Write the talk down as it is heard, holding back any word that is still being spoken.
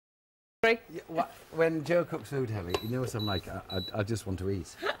When Joe cooks food, Ellie, you know what I'm like? I just want to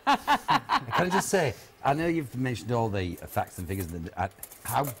eat. Can I just say, I know you've mentioned all the facts and figures,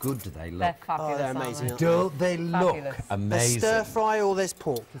 how good do they look? They're fabulous. Oh, they're amazing. Don't they look Fabulous. amazing? There's stir fry or there's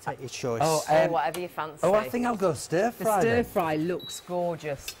pork. You take your choice. Oh, whatever you fancy. Oh, I think I'll go stir fry. The stir then. fry looks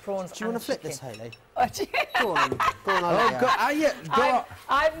gorgeous. Prawns. Do you want to flip chicken. this, Hayley? Oh, do you? Go on. Go on. Oh, go.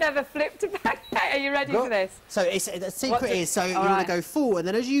 I've never flipped a pancake. Are you ready for this? So the secret is, you want to go forward,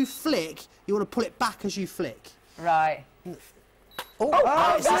 then as you flick, you want to pull it back as you flick. Right.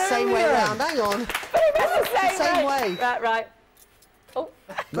 Oh, it's the same way round. Hang on. But it was the same way. Right. Oh.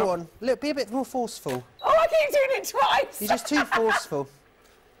 Go on. Look, be a bit more forceful. Oh, I keep doing it twice. You're just too forceful.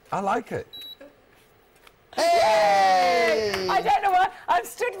 I like it. Hey! I don't know why I've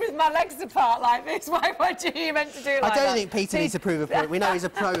stood with my legs apart like this. Why are you meant to do it like that? I don't think Peter needs to prove a point. We know he's a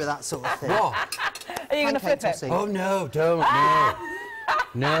pro with that sort of thing. What? Are you going to flip it? Tossing. Oh, no, don't.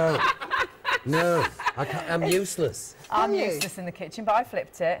 No. No. I can't, I'm useless. I'm useless in the kitchen, but I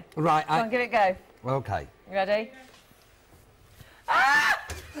flipped it. Right. Go on, give it a go. Okay. You ready?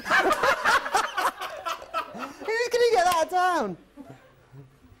 Who's going to get that down?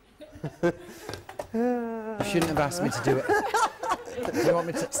 You shouldn't have asked me to do it. Do you want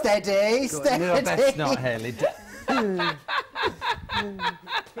me to... Steady, steady. No, best not, Hayley.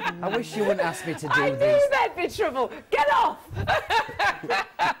 I wish you wouldn't ask me to do I these. knew there'd be trouble. Get off!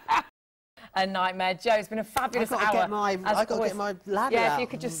 A nightmare. Joe, it's been a fabulous hour. I've got to get my ladder out. Yeah, if you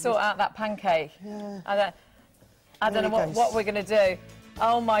could just sort out that pancake. Yeah. I don't know what we're going to do.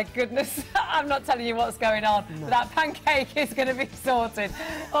 Oh, my goodness. I'm not telling you what's going on. No. That pancake is going to be sorted.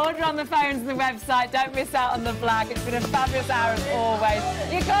 Order on the phones and the website. Don't miss out on the flag. It's been a fabulous hour as always.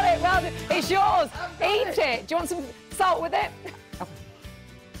 You got it. Well done. It's yours. Eat it. Do you want some salt with it?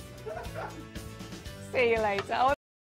 See you later.